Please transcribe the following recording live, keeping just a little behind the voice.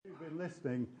been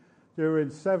listening during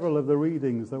several of the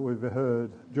readings that we've heard,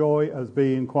 joy has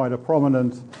been quite a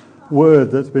prominent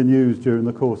word that's been used during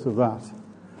the course of that.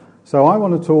 So I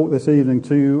want to talk this evening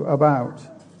to you about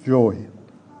joy.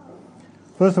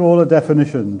 First of all, a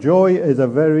definition. Joy is a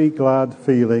very glad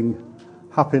feeling,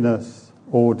 happiness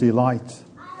or delight.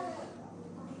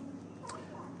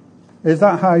 Is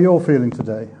that how you're feeling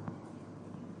today?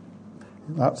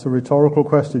 That's a rhetorical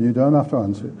question, you don't have to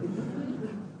answer it.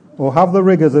 Or have the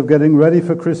rigours of getting ready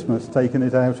for Christmas taken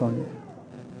it out on you?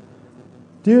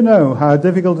 Do you know how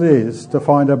difficult it is to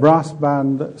find a brass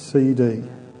band CD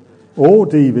or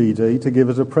DVD to give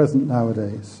as a present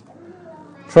nowadays?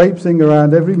 Traipsing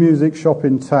around every music shop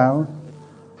in town,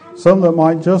 some that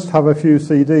might just have a few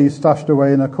CDs stashed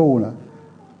away in a corner,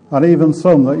 and even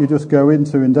some that you just go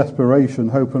into in desperation,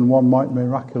 hoping one might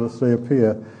miraculously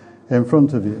appear in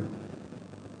front of you.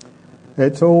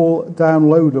 It's all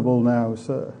downloadable now,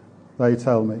 sir, they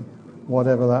tell me,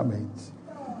 whatever that means.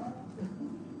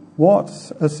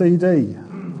 What's a CD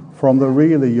from the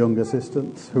really young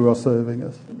assistants who are serving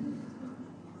us?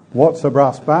 What's a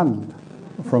brass band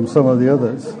from some of the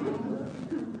others?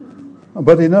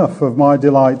 But enough of my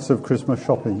delights of Christmas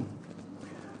shopping.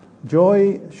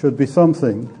 Joy should be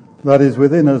something that is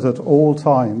within us at all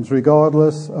times,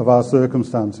 regardless of our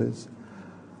circumstances,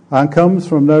 and comes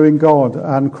from knowing God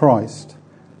and Christ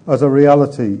as a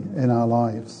reality in our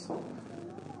lives.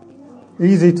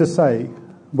 Easy to say,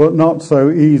 but not so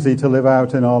easy to live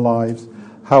out in our lives,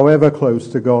 however close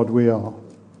to God we are.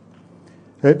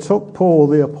 It took Paul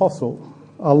the Apostle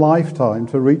a lifetime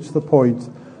to reach the point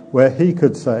where he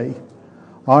could say,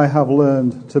 I have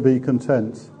learned to be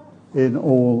content in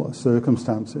all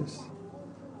circumstances.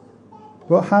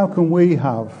 But how can we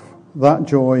have that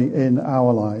joy in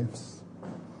our lives?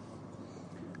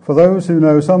 For those who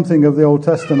know something of the Old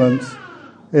Testament,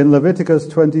 in Leviticus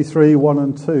 23, 1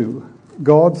 and 2,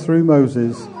 God, through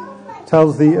Moses,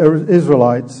 tells the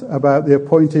Israelites about the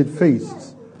appointed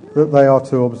feasts that they are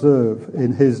to observe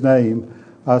in his name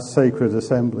as sacred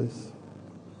assemblies.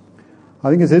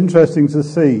 I think it's interesting to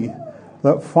see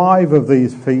that 5 of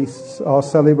these feasts are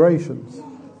celebrations,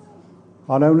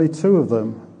 and only 2 of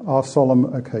them are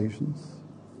solemn occasions.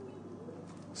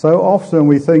 So often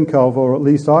we think of, or at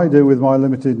least I do with my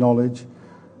limited knowledge,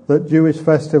 that Jewish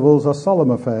festivals are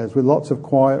solemn affairs with lots of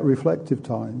quiet, reflective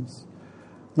times.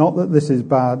 Not that this is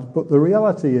bad, but the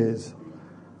reality is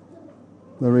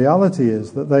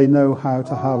that they know how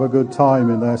to have a good time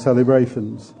in their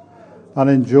celebrations and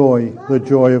enjoy the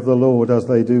joy of the Lord as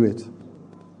they do it.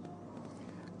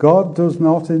 God does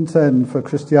not intend for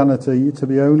Christianity to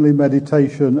be only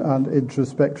meditation and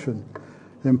introspection,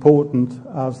 important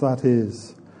as that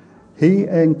is. He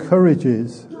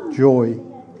encourages joy.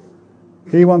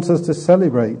 He wants us to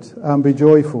celebrate and be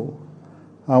joyful.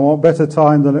 And what better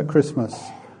time than at Christmas,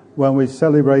 when we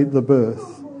celebrate the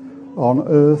birth on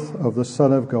earth of the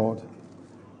Son of God,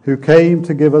 who came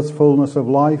to give us fullness of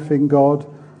life in God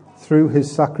through his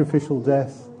sacrificial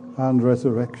death and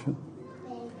resurrection.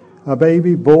 A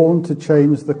baby born to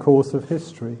change the course of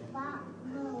history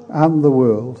and the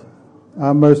world,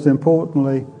 and most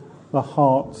importantly, the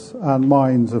hearts and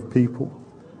minds of people,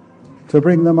 to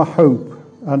bring them a hope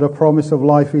and a promise of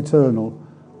life eternal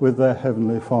with their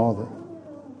Heavenly Father.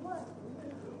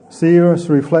 Serious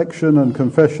reflection and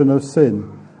confession of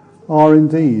sin are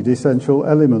indeed essential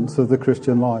elements of the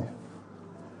Christian life,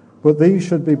 but these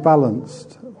should be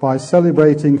balanced by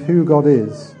celebrating who God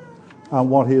is and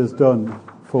what he has done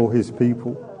for his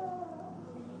people.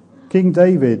 King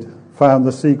David found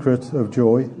the secret of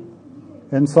joy.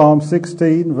 In Psalm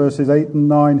 16, verses 8 and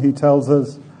 9, he tells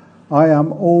us, I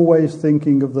am always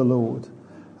thinking of the Lord,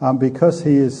 and because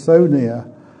he is so near,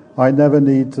 I never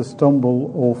need to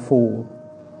stumble or fall.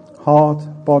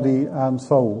 Heart, body, and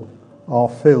soul are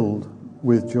filled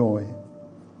with joy.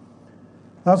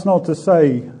 That's not to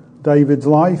say David's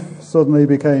life suddenly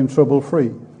became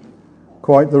trouble-free.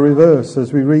 Quite the reverse,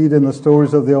 as we read in the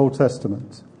stories of the Old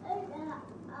Testament.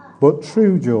 But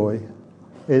true joy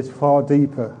is far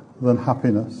deeper than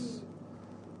happiness.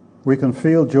 We can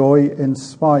feel joy in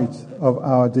spite of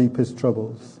our deepest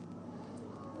troubles.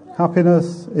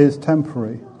 Happiness is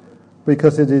temporary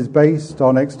because it is based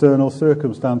on external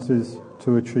circumstances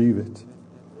to achieve it.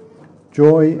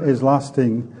 Joy is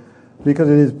lasting because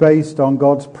it is based on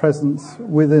God's presence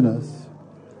within us.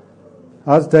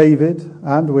 As David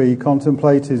and we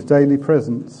contemplate his daily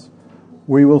presence,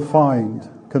 we will find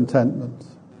contentment.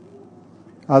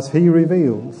 As he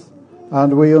reveals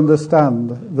and we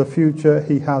understand the future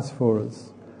he has for us,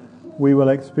 we will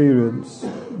experience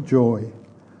joy.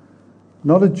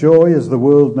 Not a joy as the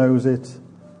world knows it,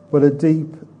 but a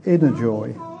deep inner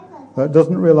joy that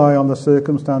doesn't rely on the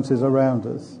circumstances around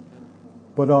us,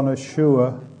 but on a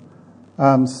sure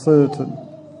and certain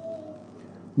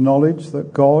knowledge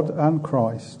that God and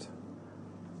Christ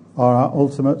are our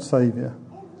ultimate Saviour,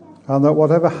 and that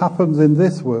whatever happens in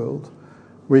this world,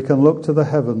 we can look to the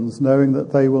heavens knowing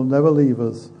that they will never leave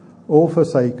us or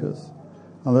forsake us,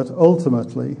 and that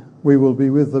ultimately we will be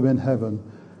with them in heaven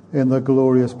in the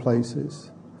glorious places,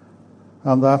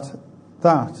 and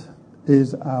that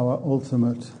is our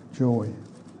ultimate joy.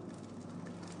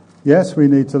 Yes, we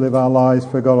need to live our lives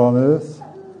for God on earth,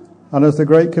 and as the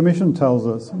Great Commission tells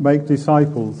us, make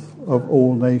disciples of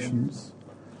all nations.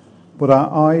 But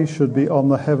our eyes should be on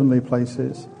the heavenly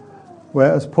places,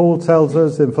 where, as Paul tells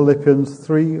us in Philippians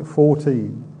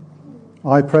 3:14,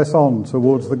 I press on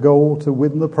towards the goal to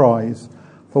win the prize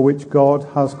for which God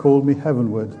has called me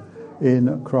heavenward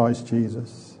in Christ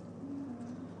Jesus.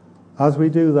 As we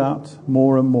do that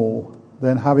more and more,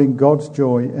 then having God's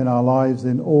joy in our lives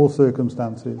in all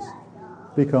circumstances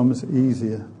becomes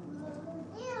easier.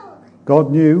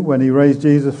 God knew when he raised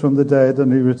Jesus from the dead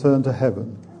and he returned to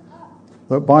heaven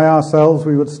that by ourselves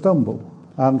we would stumble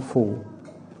and fall.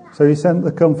 So he sent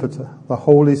the Comforter, the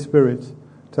Holy Spirit,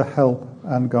 to help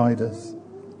and guide us.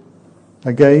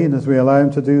 Again, as we allow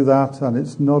him to do that, and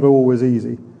it's not always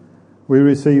easy, we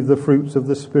receive the fruits of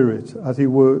the Spirit as he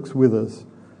works with us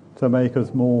to make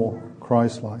us more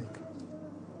Christ-like.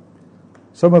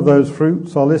 Some of those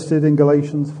fruits are listed in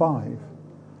Galatians 5.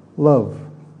 Love,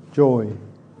 joy,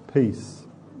 peace,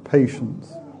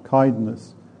 patience,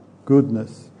 kindness,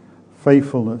 goodness,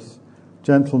 faithfulness,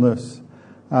 gentleness,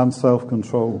 and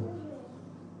self-control.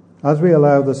 As we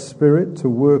allow the Spirit to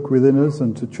work within us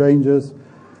and to change us,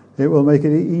 it will make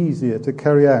it easier to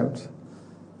carry out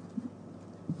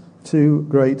two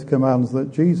great commands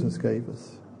that Jesus gave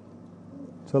us: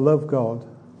 to love God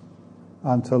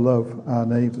and to love our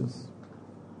neighbours.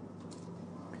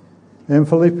 In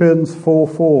Philippians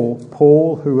 4:4,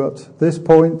 Paul, who at this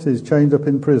point is chained up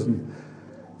in prison,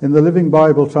 in the Living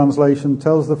Bible translation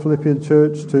tells the Philippian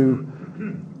church to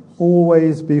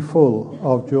always be full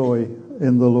of joy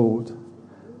in the Lord.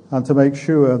 And to make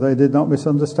sure they did not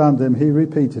misunderstand him, he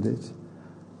repeated it.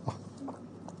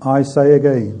 I say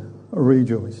again,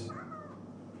 rejoice.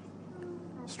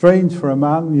 Strange for a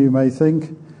man, you may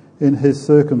think, in his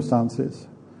circumstances,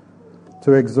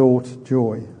 to exhort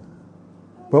joy.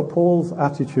 But Paul's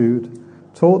attitude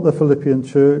taught the Philippian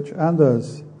church and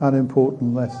us an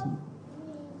important lesson.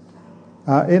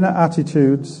 Our inner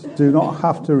attitudes do not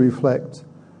have to reflect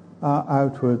our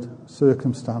outward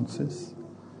circumstances.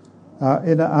 Our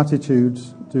inner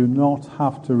attitudes do not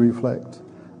have to reflect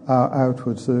our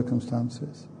outward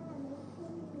circumstances.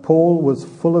 Paul was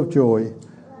full of joy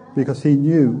because he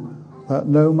knew that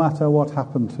no matter what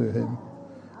happened to him,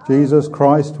 Jesus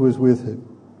Christ was with him.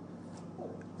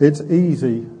 It's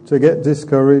easy to get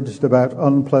discouraged about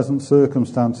unpleasant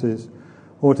circumstances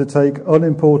or to take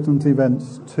unimportant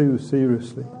events too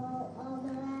seriously.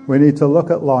 We need to look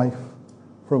at life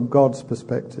from God's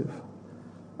perspective,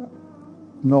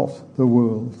 not the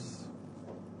world's.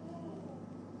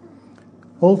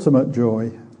 Ultimate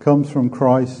joy comes from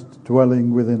Christ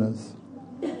dwelling within us.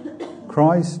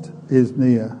 Christ is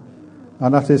near,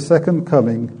 and at his second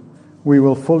coming we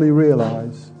will fully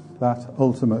realise that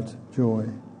ultimate joy.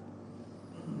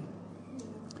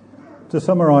 To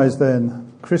summarise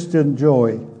then, Christian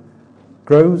joy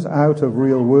grows out of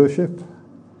real worship,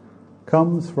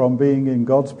 comes from being in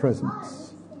God's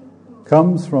presence,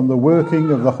 comes from the working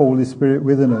of the Holy Spirit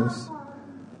within us,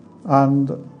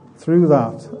 and through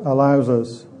that allows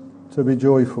us to be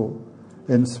joyful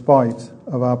in spite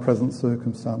of our present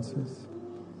circumstances.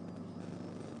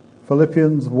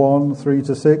 Philippians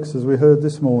 1:3-6, as we heard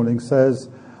this morning, says,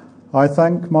 I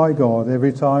thank my God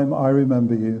every time I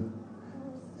remember you.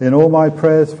 In all my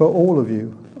prayers for all of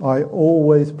you, I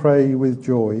always pray with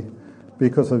joy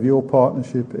because of your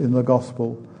partnership in the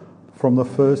gospel from the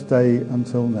first day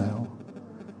until now.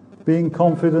 Being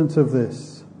confident of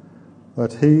this,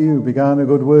 that he who began a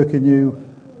good work in you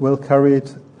will carry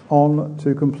it on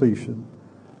to completion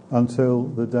until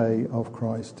the day of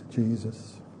Christ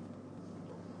Jesus.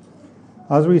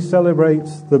 As we celebrate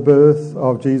the birth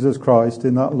of Jesus Christ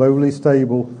in that lowly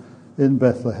stable in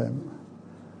Bethlehem,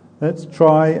 let's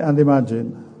try and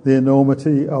imagine the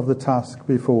enormity of the task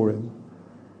before him,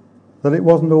 that it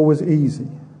wasn't always easy,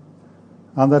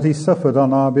 and that he suffered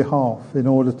on our behalf in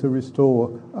order to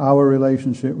restore our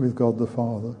relationship with God the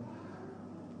Father.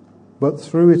 But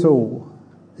through it all,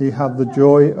 he had the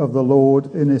joy of the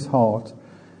Lord in his heart,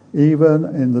 even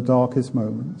in the darkest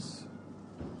moments.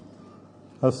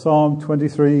 As Psalm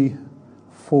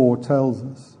 23:4 tells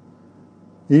us,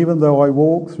 Even though I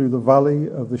walk through the valley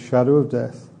of the shadow of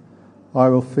death, I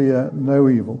will fear no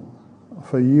evil,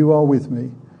 for you are with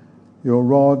me. Your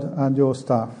rod and your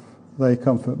staff, they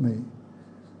comfort me.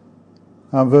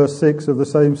 And verse 6 of the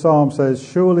same psalm says,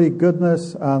 surely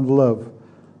goodness and love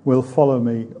will follow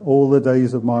me all the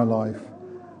days of my life,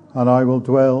 and I will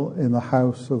dwell in the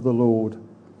house of the Lord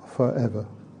forever.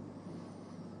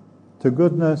 To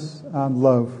goodness and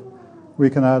love we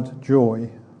can add joy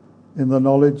in the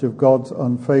knowledge of God's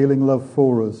unfailing love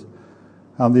for us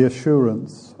and the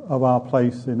assurance of our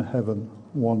place in heaven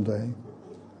one day.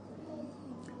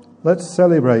 Let's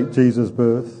celebrate Jesus'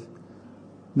 birth,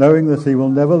 knowing that he will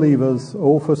never leave us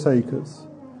or forsake us,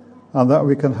 and that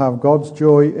we can have God's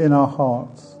joy in our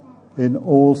hearts in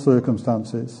all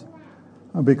circumstances,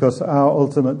 and because our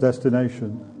ultimate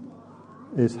destination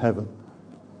is heaven.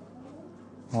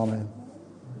 Amen.